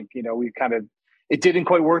and it's like, it didn't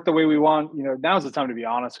quite work the way we want. Now's the time to be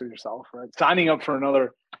honest with yourself, right? Signing up for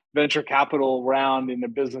another venture capital round in a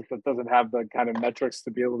business that doesn't have the kind of metrics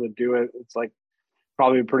to be able to do it, it's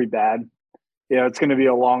probably pretty bad. It's going to be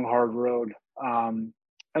a long, hard road. And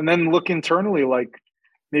then look internally,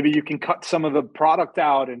 maybe you can cut some of the product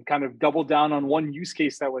out and kind of double down on one use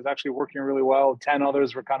case that was actually working really well. 10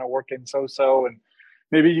 others were kind of working so-so. And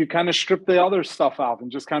maybe you kind of strip the other stuff out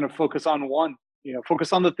and just kind of focus on one,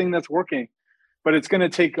 focus on the thing that's working. But it's going to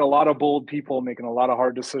take a lot of bold people making a lot of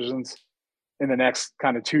hard decisions in the next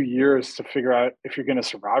kind of 2 years to figure out if you're going to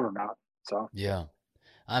survive or not. So, yeah,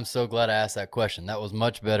 I'm so glad I asked that question. That was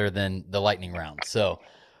much better than the lightning round. So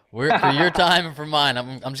for your time and for mine,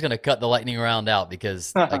 I'm just going to cut the lightning round out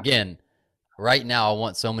because again, right now I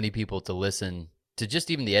want so many people to listen to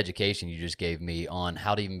just even the education you just gave me on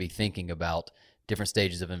how to even be thinking about different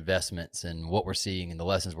stages of investments and what we're seeing and the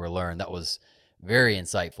lessons we're learned. That was very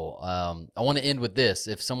insightful. I want to end with this.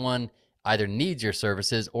 If someone either needs your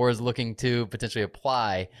services or is looking to potentially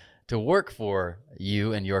apply to work for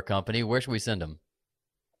you and your company, where should we send them?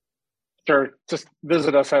 Sure. Just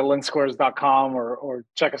visit us at linksquares.com or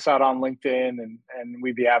check us out on LinkedIn and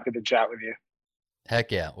we'd be happy to chat with you.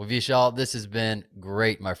 Heck yeah. Well, Vishal, this has been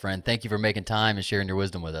great, my friend. Thank you for making time and sharing your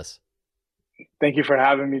wisdom with us. Thank you for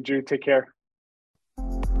having me, Drew. Take care.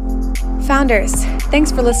 Founders,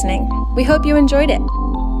 thanks for listening. We hope you enjoyed it.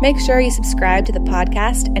 Make sure you subscribe to the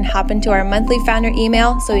podcast and hop into our monthly founder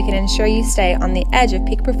email so we can ensure you stay on the edge of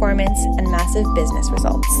peak performance and massive business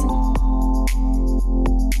results.